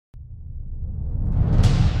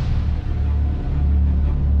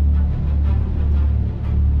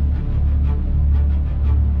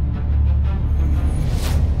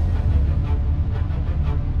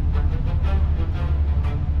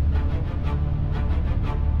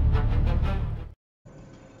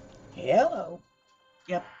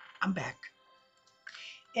Yep, I'm back.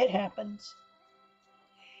 It happens.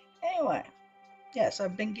 Anyway, yes,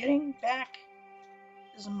 I've been getting back.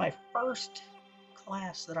 This is my first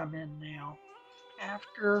class that I'm in now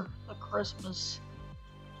after the Christmas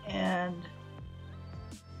and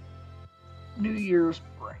New Year's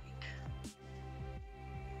break.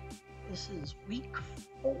 This is week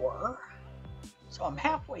 4, so I'm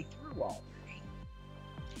halfway through already.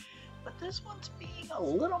 But this one's being a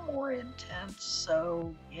little more intense,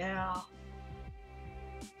 so yeah,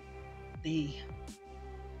 the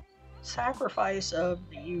sacrifice of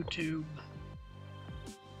the YouTube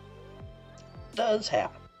does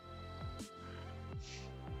happen.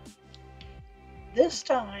 This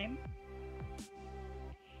time,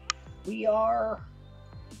 we are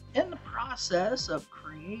in the process of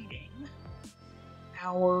creating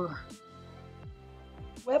our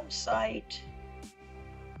website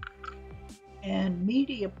and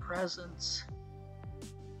media presence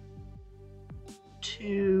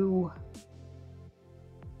to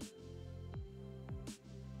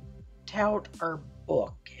tout our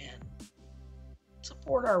book and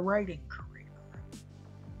support our writing career.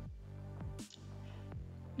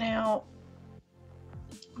 Now,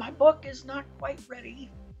 my book is not quite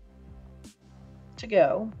ready to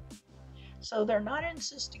go, so they're not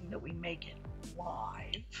insisting that we make it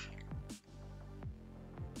live,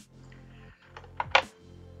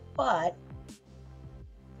 but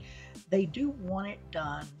they do want it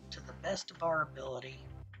done to the best of our ability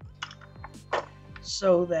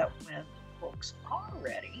so that when the books are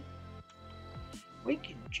ready, we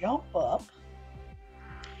can jump up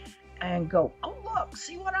and go, oh, look,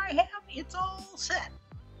 see what I have? It's all set.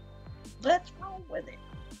 Let's roll with it.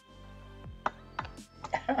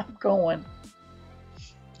 I'm going,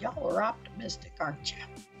 y'all are optimistic, aren't you?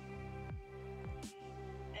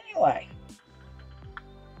 Anyway,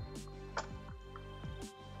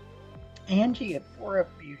 Angie at 4F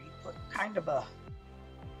Beauty put kind of a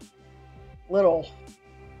little,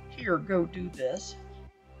 here, go do this,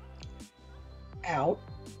 out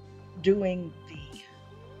doing the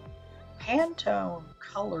Pantone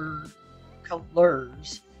colors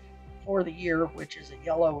for the year, which is a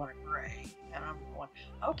yellow and a gray. And I'm going,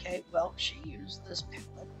 okay, well, she used this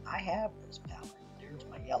palette. I have this palette. There's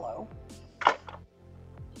my yellow.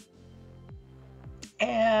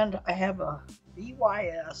 And I have a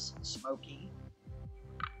BYS Smoky.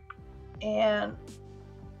 And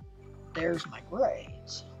there's my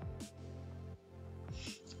grays.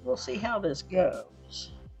 We'll see how this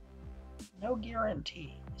goes. No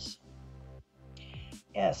guarantees.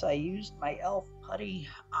 Yes, I used my e.l.f. Putty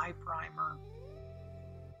Eye Primer.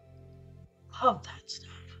 Love that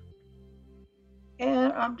stuff.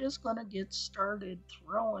 And I'm just going to get started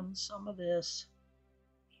throwing some of this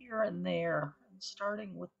here and there, and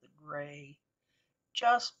starting with the gray,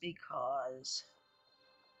 just because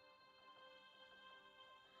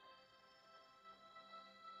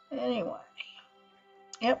anyway.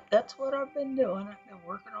 Yep, that's what I've been doing. I've been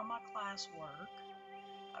working on my classwork.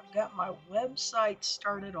 I've got my website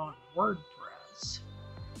started on WordPress.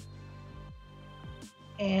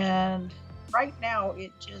 And right now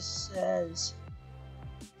it just says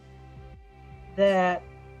that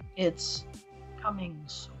it's coming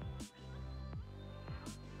soon.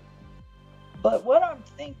 But what I'm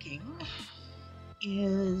thinking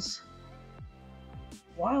is,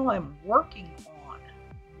 while I'm working on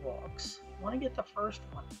books, I want to get the first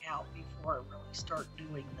one out before I really start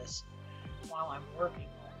doing this while I'm working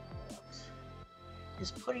on books, is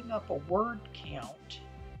putting up a word count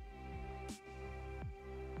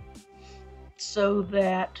so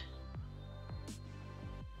that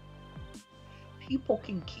people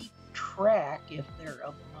can keep track, if they're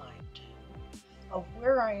of a mind to, of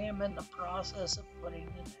where I am in the process of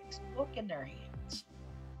putting the next book in their hands.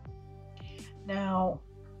 Now,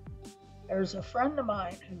 there's a friend of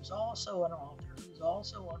mine who's also an author, who's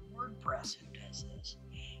also on WordPress, who does this.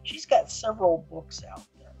 She's got several books out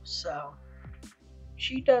there, so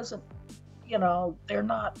she doesn't, they're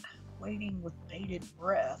not waiting with bated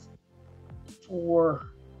breath for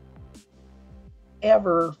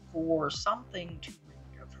ever for something to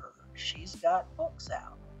read of her. She's got books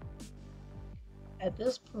out. At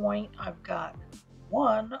this point, I've got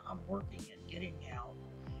one I'm working at getting out,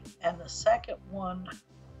 and the second one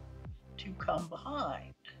to come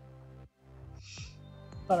behind.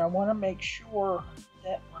 But I want to make sure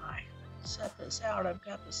that when I set this out, I've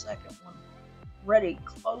got the second one ready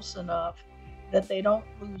close enough that they don't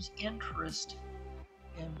lose interest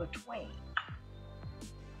in between.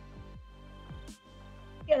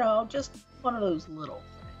 Just one of those little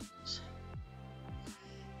things.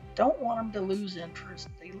 Don't want them to lose interest.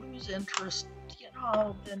 They lose interest,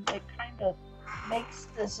 then it kind of makes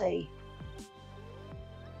this a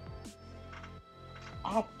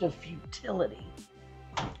act of futility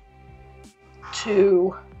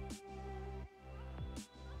to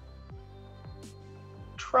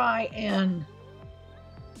try and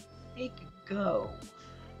make a go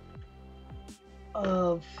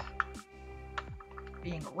of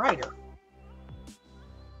being a writer.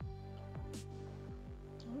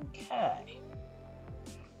 Okay,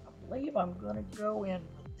 I believe I'm going to go in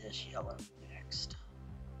with this yellow next.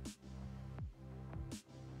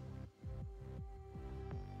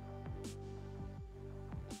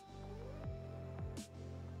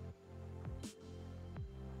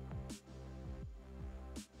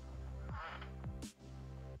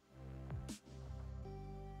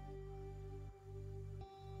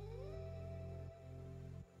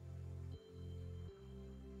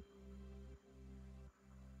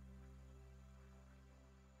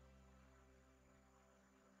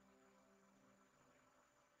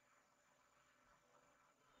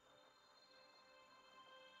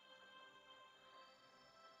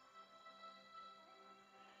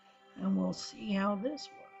 And we'll see how this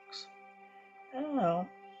works. Oh,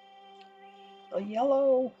 the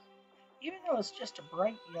yellow, even though it's just a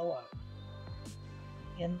bright yellow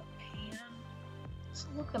in the pan, it's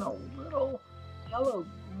looking a little yellow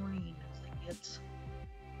green as it gets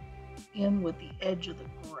in with the edge of the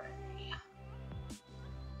gray.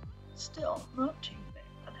 Still, not too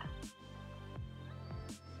bad.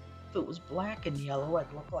 If it was black and yellow,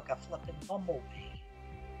 I'd look like a flippin' bumblebee.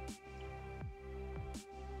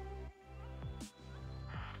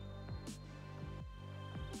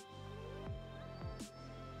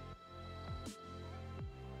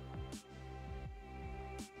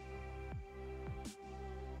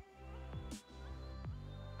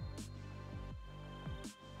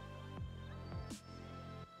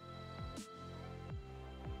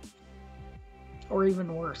 Or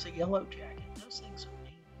even worse, a yellow jacket. Those things are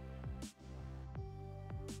mean.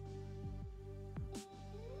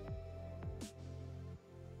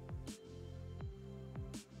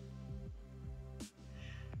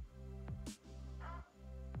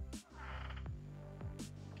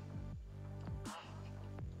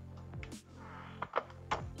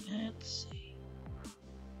 Let's see.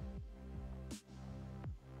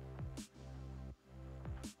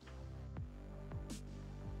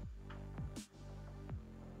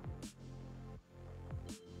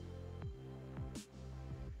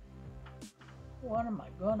 What am I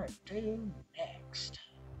gonna do next?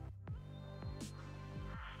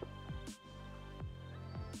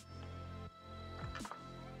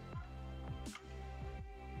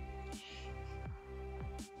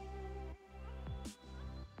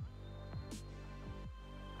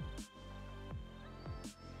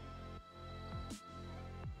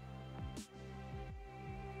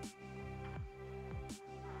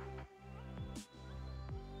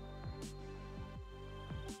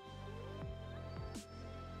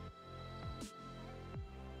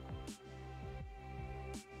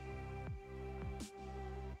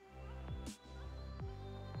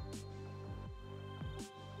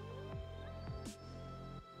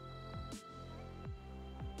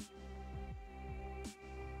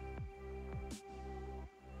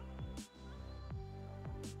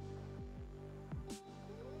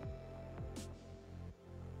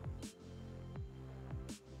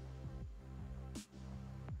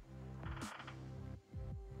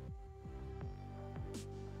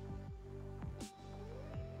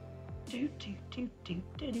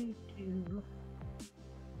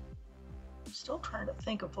 Still trying to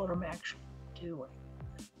think of what I'm actually doing.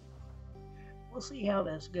 We'll see how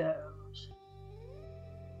this goes.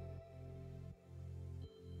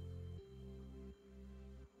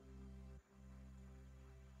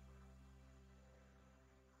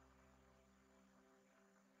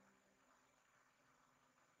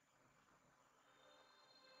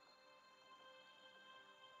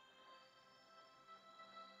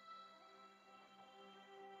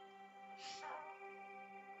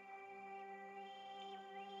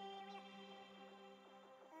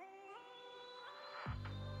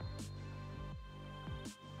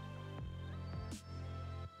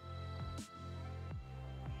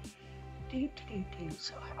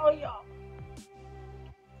 So how y'all?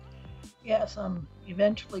 Yes, I'm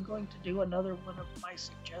eventually going to do another one of my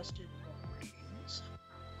suggested book readings.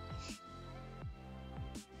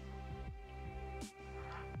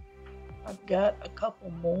 I've got a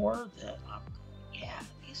couple more that I'm going, yeah,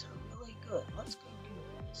 these are really good. Let's go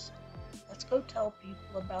do this. Let's go tell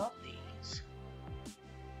people about these.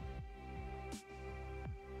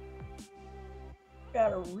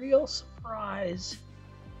 Got a real surprise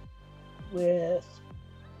with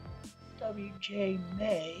W.J.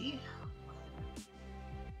 May,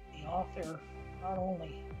 the author not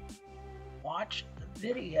only watched the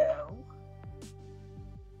video,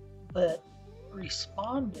 but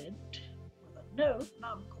responded with a note, and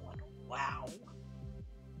I'm going, wow.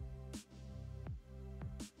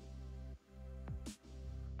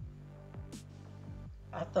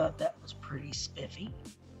 I thought that was pretty spiffy.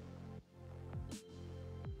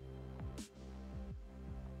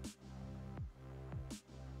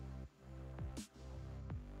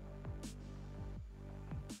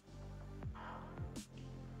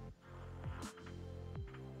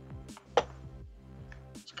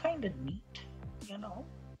 It's kind of neat, you know.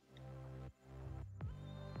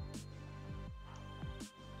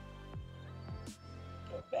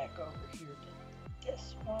 Go back over here to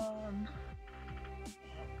this one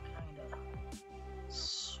and kind of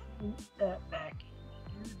swoop that back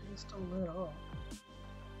in here just a little.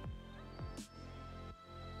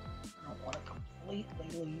 I don't want to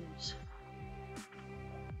completely lose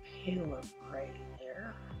paler gray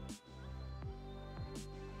there.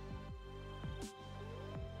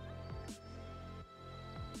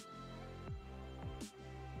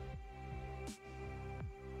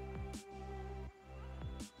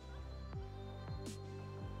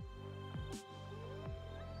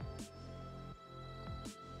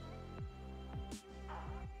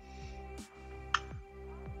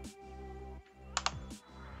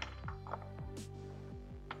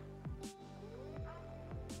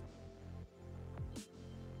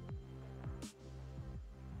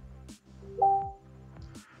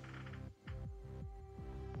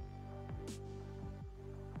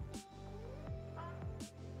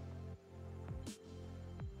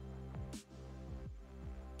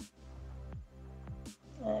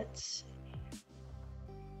 Let's see.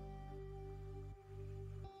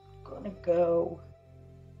 I'm going to go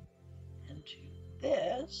into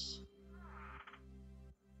this,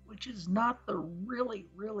 which is not the really,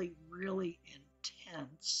 really, really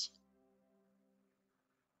intense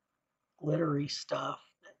glittery stuff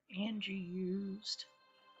that Angie used.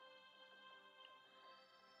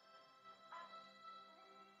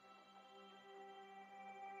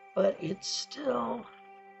 But it's still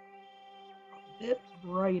a bit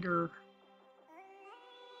brighter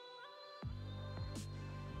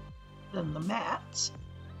than the mattes.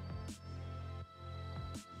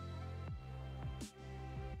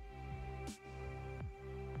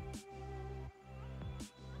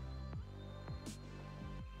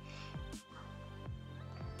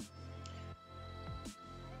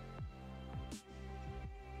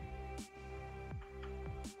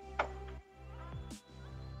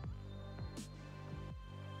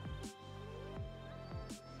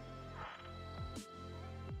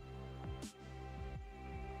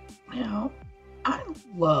 Now, I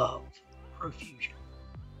love Profusion.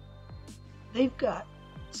 They've got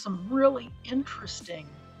some really interesting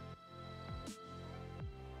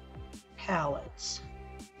palettes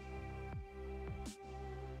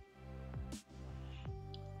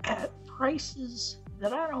at prices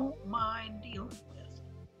that I don't mind dealing with.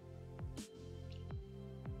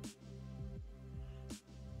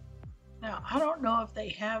 Now, I don't know if they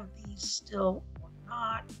have these still or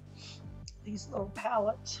not, these little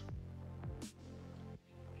palettes.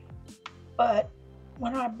 But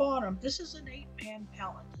when I bought them, this is an 8-pan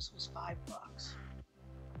palette. This was $5.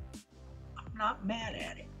 I'm not mad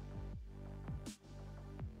at it.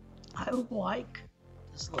 I like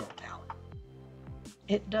this little palette.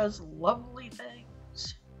 It does lovely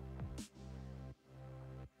things.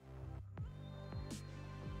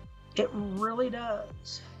 It really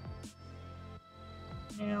does.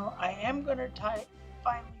 Now, I am going to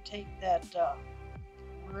finally take that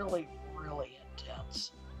really, really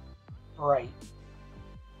intense bright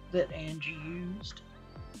that Angie used,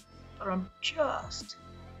 but I'm just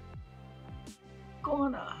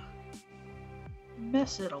gonna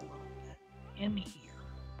mess it a little bit in here.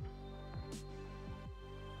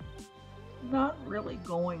 Not really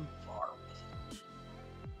going far with it.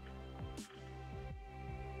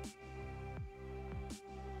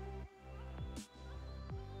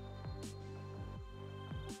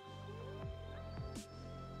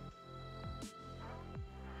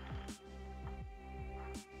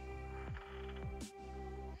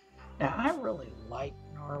 Now, I really like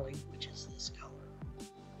Gnarly, which is this color.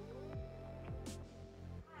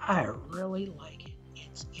 I really like it.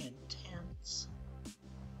 It's intense.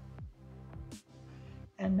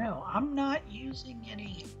 And no, I'm not using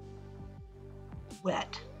any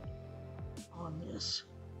wet on this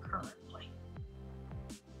currently.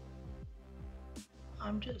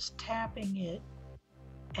 I'm just tapping it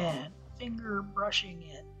and finger brushing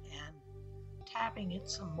it and tapping it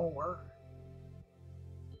some more.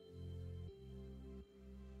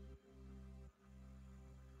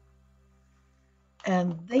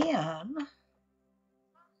 And then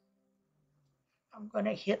I'm going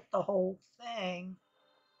to hit the whole thing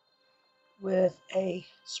with a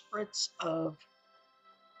spritz of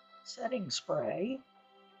setting spray,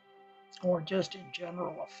 or just in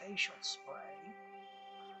general a facial spray.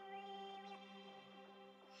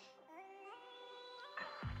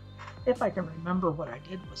 If I can remember what I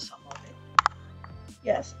did with some of it.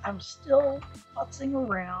 Yes, I'm still putzing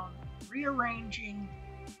around, rearranging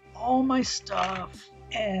all my stuff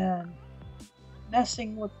and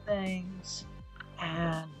messing with things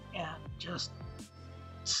and just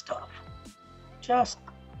stuff. Just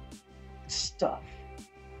stuff.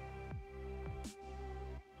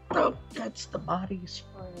 Oh, that's the body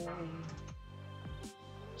spray.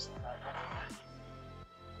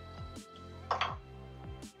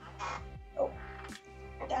 Oh,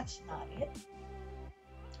 that's not it.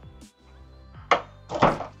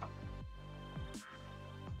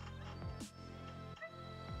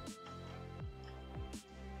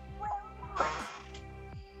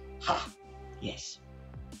 Yes.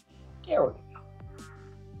 There we go.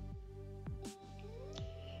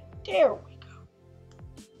 There we go.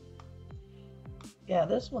 Yeah,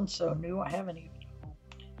 this one's so new I haven't even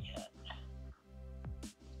opened it yet.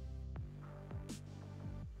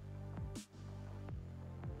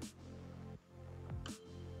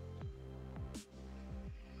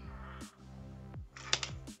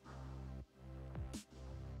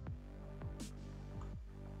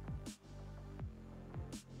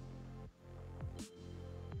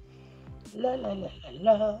 La la la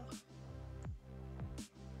la la.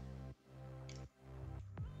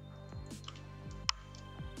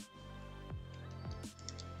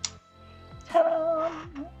 Ta-da!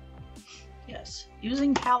 Yes,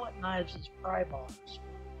 using palette knives as pry bars.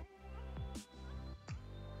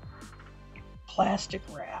 Plastic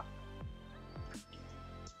wrap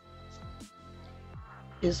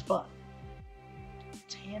is fun.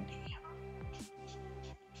 It's handy.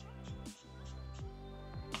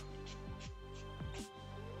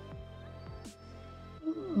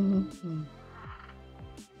 Mm-hmm.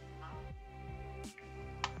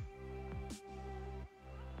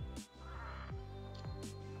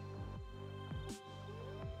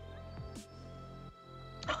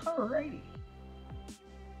 Alrighty.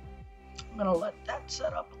 I'm going to let that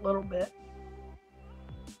set up a little bit.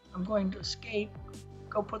 I'm going to escape,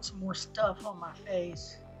 go put some more stuff on my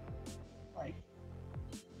face, like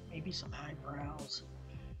maybe some eyebrows,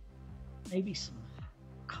 maybe some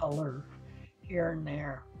color here and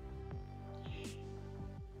there.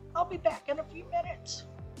 I'll be back in a few minutes.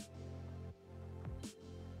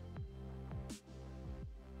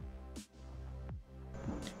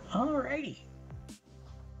 Alrighty.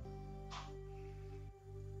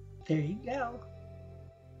 There you go.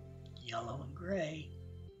 Yellow and gray.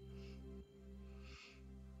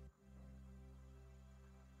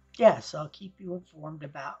 Yes, I'll keep you informed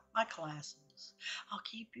about my classes. I'll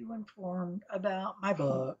keep you informed about my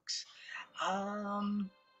books. I'll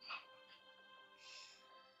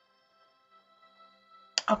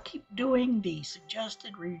keep doing the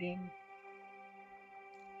suggested reading.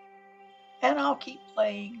 And I'll keep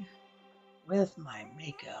playing with my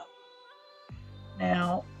makeup.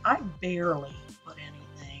 Now, I barely put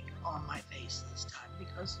anything on my face this time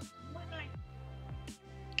because when I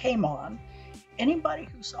came on, anybody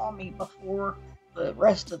who saw me before the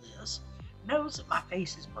rest of this knows that my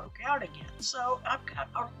face is broke out again. So I've got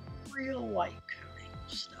a real light coating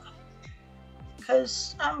of stuff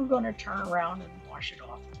because I'm going to turn around and wash it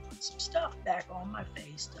off and put some stuff back on my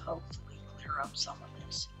face to hopefully clear up some of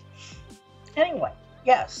this. Anyway,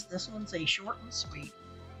 yes, this one's a short and sweet,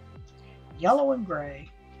 yellow and gray.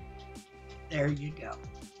 There you go.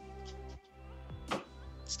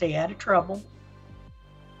 Stay out of trouble.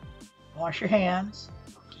 Wash your hands.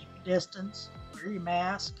 Keep your distance. Wear your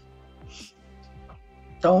mask.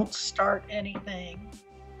 Don't start anything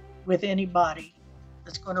with anybody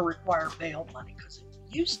that's going to require bail money, because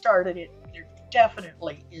if you started it, there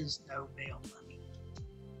definitely is no bail money.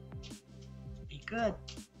 Be good.